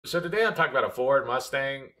So today I'm talking about a Ford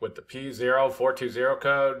Mustang with the P0420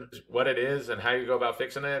 code, what it is and how you go about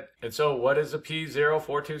fixing it. And so what is the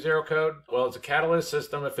P0420 code? Well, it's a catalyst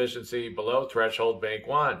system efficiency below threshold bank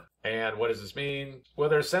 1. And what does this mean? Well,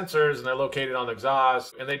 they're sensors and they're located on the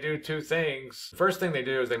exhaust and they do two things. The first thing they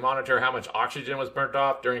do is they monitor how much oxygen was burnt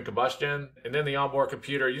off during combustion. And then the onboard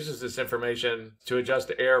computer uses this information to adjust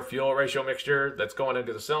the air-fuel ratio mixture that's going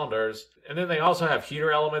into the cylinders. And then they also have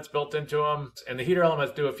heater elements built into them. And the heater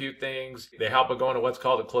elements do a few things. They help it go into what's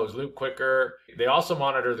called a closed loop quicker. They also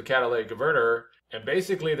monitor the catalytic converter. And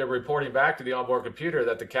basically, they're reporting back to the onboard computer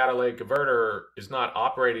that the catalytic converter is not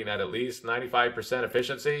operating at least 95%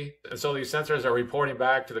 efficiency. And so these sensors are reporting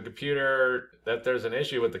back to the computer that there's an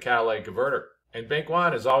issue with the catalytic converter. And bank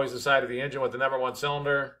 1 is always the side of the engine with the number 1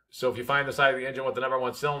 cylinder. So if you find the side of the engine with the number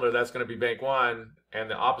 1 cylinder, that's going to be bank 1. And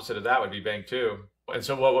the opposite of that would be bank 2. And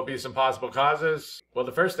so what would be some possible causes? Well,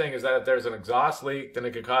 the first thing is that if there's an exhaust leak, then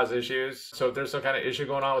it could cause issues. So if there's some kind of issue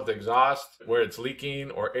going on with the exhaust where it's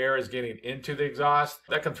leaking or air is getting into the exhaust,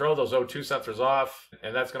 that can throw those O2 sensors off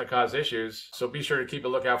and that's going to cause issues. So be sure to keep a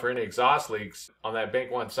lookout for any exhaust leaks on that bank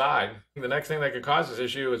 1 side. The next thing that could cause this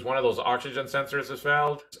issue is one of those oxygen sensors has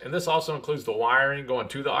failed. And this also includes the wiring going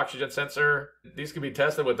to the oxygen sensor. These can be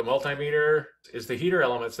tested with the multimeter. It's the heater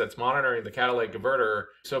elements that's monitoring the catalytic converter.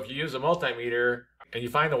 So if you use a multimeter, and you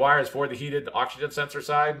find the wires for the heated oxygen sensor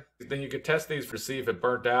side, then you could test these to see if it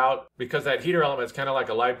burnt out, because that heater element is kind of like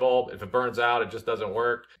a light bulb. If it burns out, it just doesn't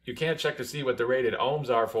work. You can't check to see what the rated ohms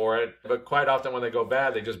are for it, but quite often when they go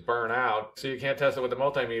bad, they just burn out. So you can't test it with the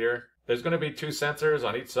multimeter. There's going to be 2 sensors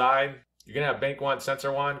on each side. You're going to have bank 1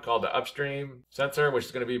 sensor 1 called the upstream sensor, which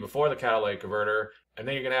is going to be before the catalytic converter. And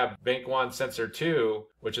then you're going to have bank 1 sensor 2,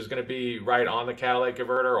 which is going to be right on the catalytic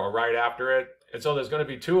converter or right after it. And so there's going to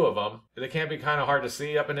be 2 of them. They can be kind of hard to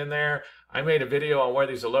see up and in there. I made a video on where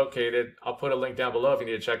these are located. I'll put a link down below if you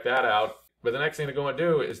need to check that out. But the next thing to go and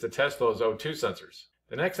do is to test those O2 sensors.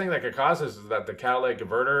 The next thing that could cause this is that the catalytic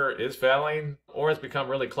converter is failing or it's become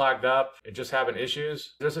really clogged up and just having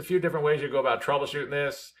issues. There's a few different ways you go about troubleshooting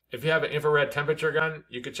this. If you have an infrared temperature gun,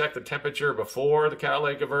 you could check the temperature before the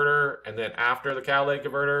catalytic converter and then after the catalytic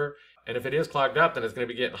converter. And if it is clogged up, then it's going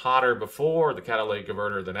to be getting hotter before the catalytic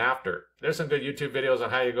converter than after. There's some good YouTube videos on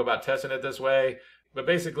how you go about testing it this way. But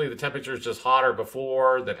basically, the temperature is just hotter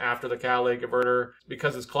before than after the catalytic converter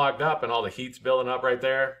because it's clogged up and all the heat's building up right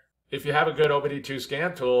there. If you have a good OBD2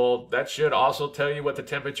 scan tool, that should also tell you what the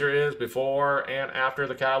temperature is before and after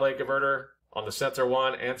the catalytic converter on the sensor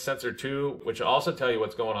 1 and sensor 2, which will also tell you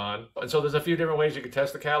what's going on. And so there's a few different ways you can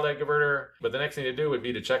test the catalytic converter, but the next thing to do would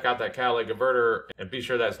be to check out that catalytic converter and be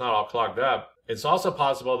sure that it's not all clogged up. It's also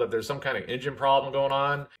possible that there's some kind of engine problem going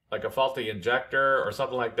on, like a faulty injector or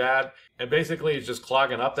something like that. And basically it's just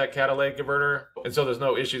clogging up that catalytic converter. And so there's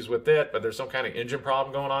no issues with it, but there's some kind of engine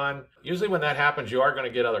problem going on. Usually when that happens, you are going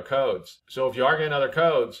to get other codes. So if you are getting other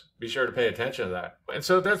codes, be sure to pay attention to that. And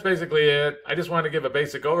so that's basically it. I just wanted to give a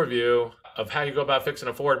basic overview of how you go about fixing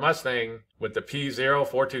a Ford Mustang with the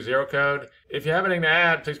P0420 code. If you have anything to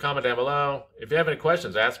add, please comment down below. If you have any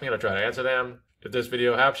questions, ask me and I'll try to answer them. If this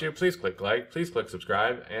video helps you, please click like, please click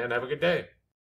subscribe, and have a good day.